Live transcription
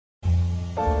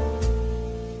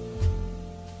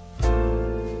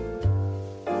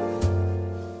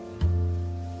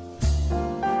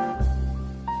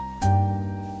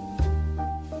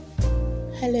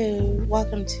Hello,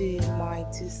 welcome to my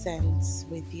two cents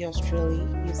with yours truly,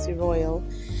 UC Royal.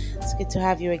 It's good to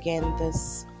have you again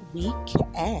this week,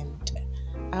 and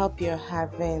I hope you're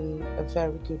having a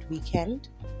very good weekend.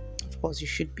 Of course, you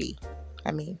should be.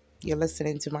 You're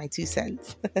listening to my two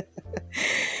cents.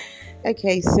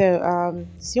 Okay, so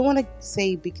you want to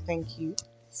say a big thank you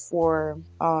for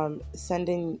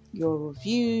sending your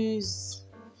reviews,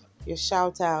 your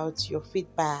shout outs, your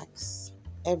feedbacks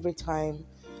every time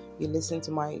you listen to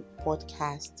my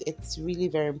podcast. It's really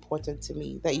very important to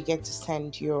me that you get to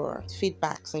send your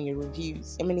feedbacks and your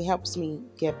reviews. It helps me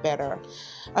get better.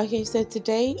 Okay, so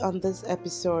today on this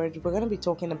episode, we're going to be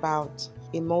talking about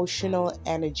emotional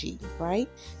energy, right?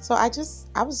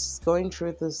 I was going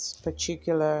through this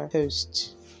particular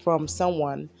post from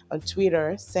someone on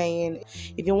Twitter saying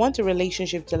if you want a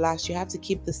relationship to last, you have to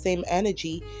keep the same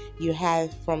energy you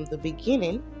had from the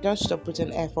beginning. Don't stop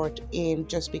putting effort in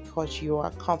just because you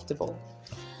are comfortable.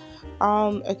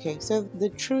 Okay, so the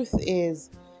truth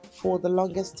is, for the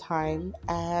longest time,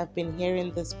 I have been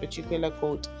hearing this particular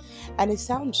quote, and it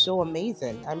sounds so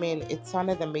amazing. It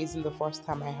sounded amazing the first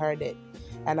time I heard it.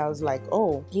 And I was like,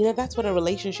 oh, that's what a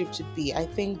relationship should be. I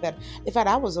think that, in fact,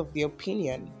 I was of the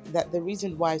opinion that the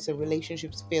reason why some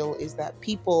relationships fail is that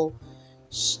people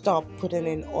stop putting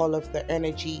in all of the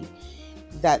energy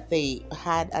that they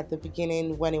had at the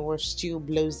beginning when it was still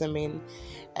blossoming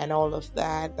and all of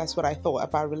that. That's what I thought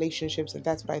about relationships, and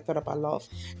that's what I thought about love.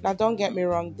 Now, don't get me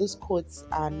wrong, these quotes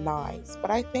are nice,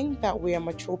 but I think that we are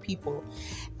mature people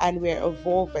and we're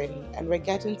evolving and we're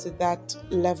getting to that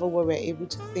level where we're able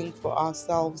to think for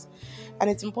ourselves. And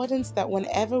it's important that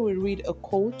whenever we read a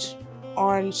quote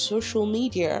on social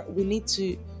media, we need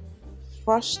to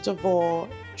first of all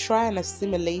try and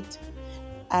assimilate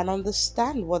and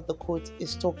understand what the quote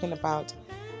is talking about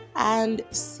and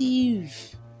sieve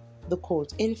the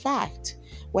quote. In fact,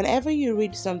 whenever you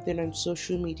read something on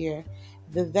social media,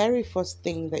 the very first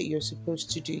thing that you're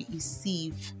supposed to do is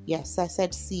sieve. Yes, I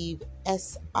said sieve,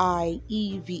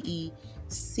 SIEVE,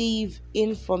 sieve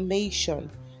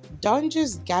information. Don't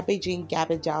just garbage in,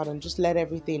 garbage out, and just let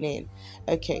everything in.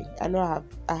 Okay, I know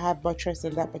I have buttressed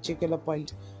on that particular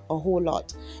point a whole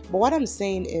lot, but what I'm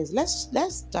saying is let's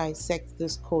dissect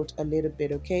this quote a little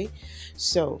bit. Okay,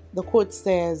 so the quote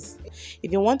says,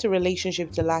 if you want a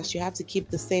relationship to last, you have to keep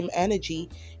the same energy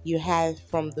you had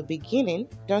from the beginning.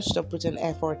 Don't stop putting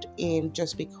effort in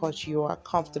just because you are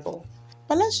comfortable.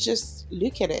 But let's just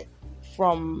look at it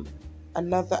from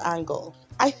another angle.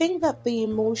 I think that the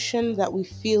emotion that we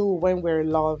feel when we're in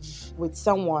love with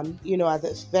someone, at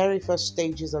the very first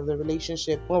stages of the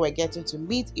relationship, when we're getting to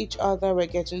meet each other, we're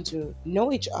getting to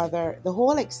know each other, the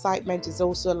whole excitement is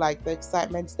also like the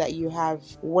excitement that you have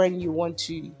when you want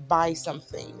to buy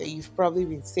something that you've probably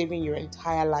been saving your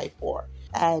entire life for.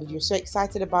 And you're so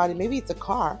excited about it. Maybe it's a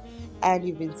car and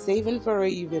you've been saving for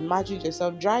it. You've imagined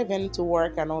yourself driving to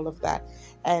work and all of that.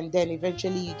 And then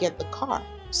eventually you get the car.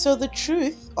 So the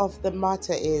truth of the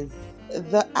matter is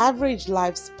the average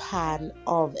lifespan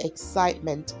of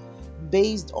excitement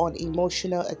based on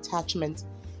emotional attachment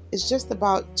is just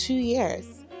about 2 years.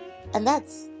 And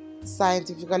that's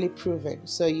scientifically proven.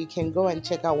 So you can go and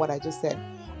check out what I just said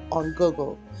on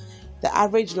Google. The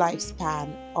average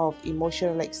lifespan of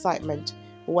emotional excitement,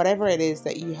 whatever it is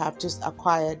that you have just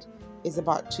acquired, is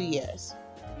about 2 years.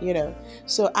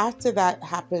 So after that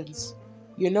happens,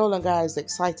 you're no longer as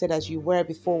excited as you were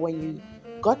before when you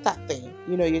got that thing.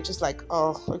 You're just like,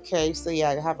 oh, okay, so yeah,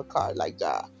 I have a car, like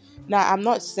that. Now, I'm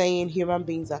not saying human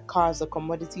beings are cars or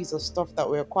commodities or stuff that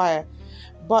we acquire,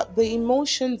 but the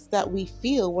emotions that we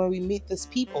feel when we meet these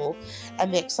people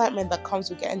and the excitement that comes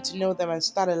with getting to know them and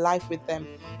start a life with them,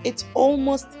 it's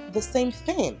almost the same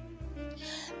thing.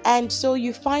 And so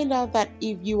you find out that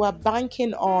if you are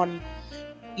banking on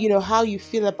how you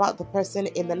feel about the person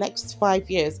in the next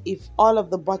 5 years, if all of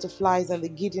the butterflies and the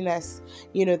giddiness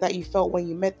that you felt when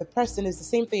you met the person is the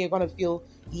same thing you're going to feel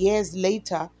years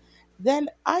later, then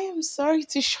I am sorry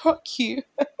to shock you,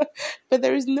 but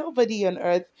there is nobody on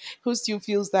earth who still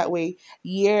feels that way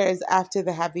years after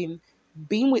they have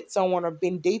been with someone or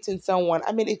been dating someone.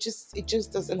 It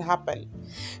just doesn't happen.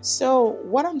 So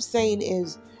what I'm saying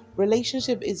is,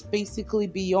 relationship is basically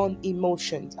beyond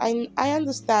emotions. I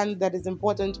understand that it's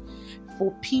important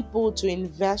for people to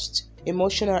invest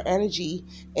emotional energy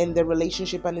in the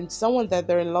relationship and in someone that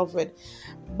they're in love with.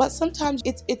 But sometimes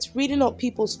it's really not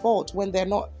people's fault when they're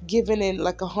not giving in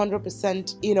like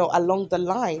 100%, along the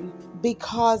line,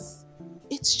 because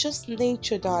it's just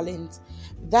nature, darlings.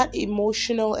 That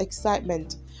emotional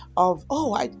excitement of,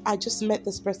 oh, I just met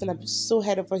this person, I'm so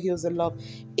head over heels in love,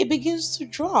 it begins to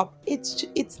drop.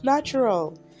 It's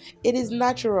natural. It is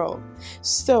natural.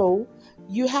 So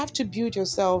You have to build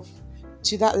yourself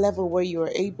to that level where you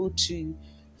are able to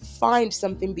find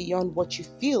something beyond what you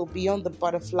feel, beyond the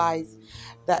butterflies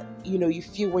that you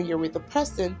feel when you're with a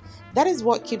person. That is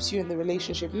what keeps you in the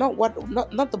relationship, not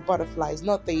the butterflies,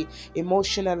 not the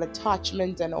emotional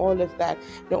attachment and all of that.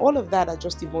 All of that are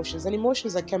just emotions, and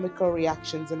emotions are chemical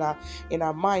reactions in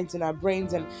our minds, in our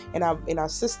brains, and in our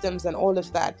systems, and all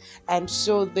of that. And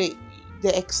so they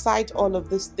excite all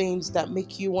of these things that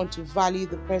make you want to value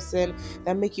the person,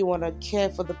 that make you want to care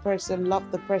for the person,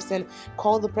 love the person,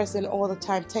 call the person all the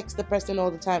time, text the person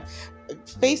all the time,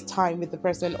 FaceTime with the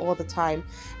person all the time.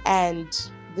 And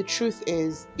the truth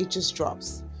is, it just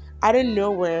drops. I don't know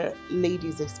where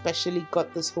ladies especially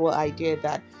got this whole idea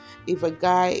that if a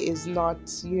guy is not,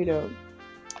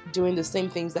 doing the same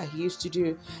things that he used to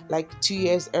do like 2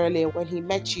 years earlier when he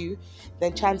met you,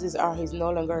 then chances are he's no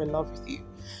longer in love with you.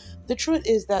 The truth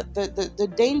is that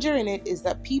the danger in it is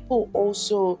that people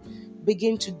also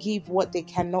begin to give what they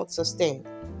cannot sustain.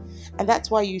 And that's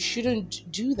why you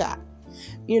shouldn't do that.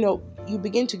 You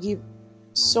begin to give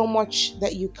so much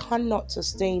that you cannot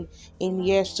sustain in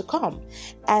years to come.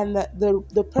 And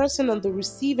the person on the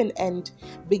receiving end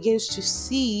begins to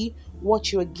see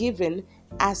what you're given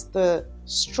as the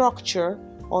structure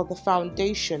or the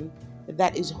foundation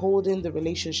that is holding the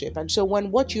relationship. And so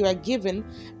when what you are given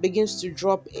begins to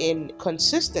drop in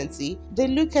consistency, they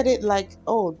look at it like,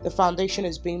 oh, the foundation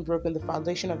is being broken, the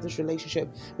foundation of this relationship,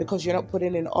 because you're not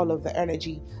putting in all of the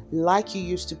energy like you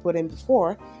used to put in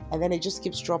before. And then it just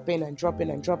keeps dropping and dropping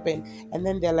and dropping. And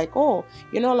then they're like, oh,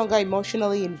 you're no longer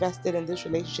emotionally invested in this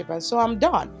relationship, and so I'm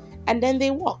done. And then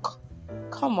they walk.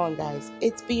 Come on, guys.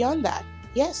 It's beyond that.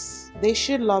 Yes, they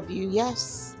should love you.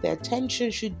 Yes, their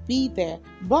attention should be there.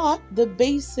 But the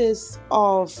basis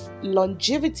of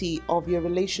longevity of your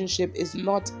relationship is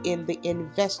not in the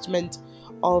investment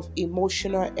of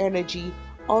emotional energy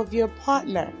of your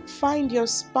partner. Find your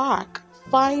spark.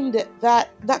 Find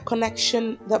that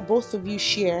connection that both of you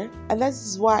share. And this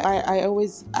is why I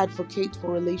always advocate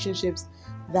for relationships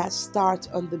that start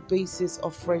on the basis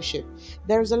of friendship.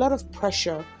 There's a lot of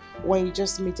pressure when you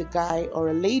just meet a guy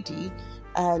or a lady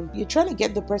and you're trying to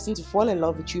get the person to fall in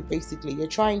love with you. Basically, you're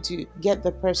trying to get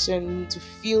the person to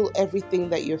feel everything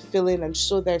that you're feeling, and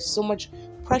so there's so much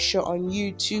pressure on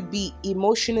you to be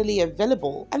emotionally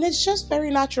available. And it's just very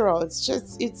natural. It's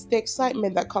the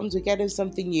excitement that comes with getting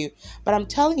something new. But I'm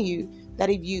telling you that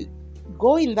if you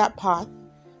go in that path,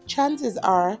 chances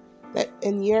are that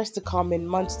in years to come, in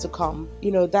months to come,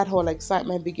 that whole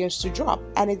excitement begins to drop.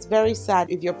 And it's very sad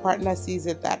if your partner sees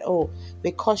it that, oh,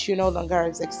 because you're no longer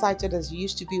as excited as you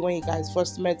used to be when you guys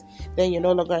first met, then you're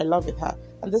no longer in love with her.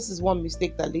 And this is one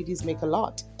mistake that ladies make a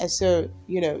lot. And so,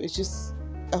 it's just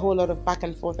a whole lot of back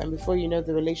and forth, and before you know,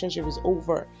 the relationship is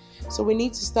over. So we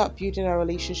need to start building our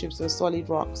relationships on solid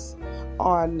rocks,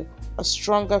 on a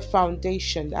stronger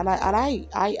foundation. And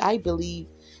I believe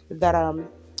that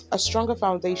a stronger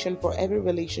foundation for every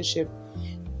relationship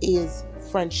is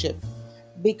friendship,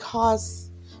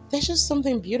 because there's just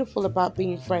something beautiful about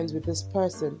being friends with this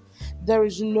person. There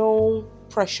is no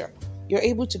pressure. You're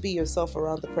able to be yourself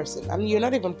around the person, and you're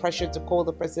not even pressured to call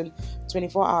the person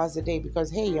 24 hours a day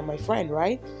because, hey, you're my friend,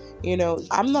 right?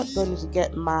 I'm not going to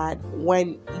get mad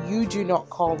when you do not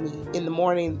call me in the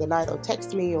morning, the night, or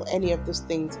text me, or any of those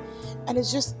things. And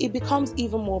it becomes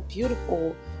even more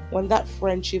beautiful when that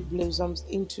friendship blossoms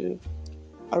into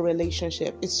a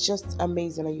relationship. It's just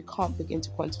amazing, and you can't begin to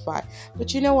quantify.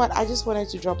 But you know what? I just wanted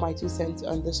to drop my 2 cents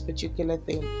on this particular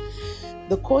thing.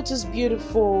 The quote is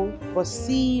beautiful, but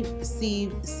sieve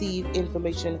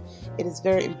information. It is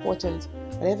very important.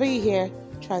 Whatever you hear,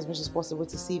 try as much as possible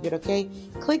to sieve it, okay?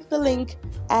 Click the link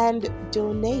and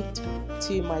donate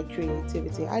to my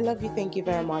creativity. I love you. Thank you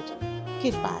very much.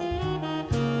 Goodbye.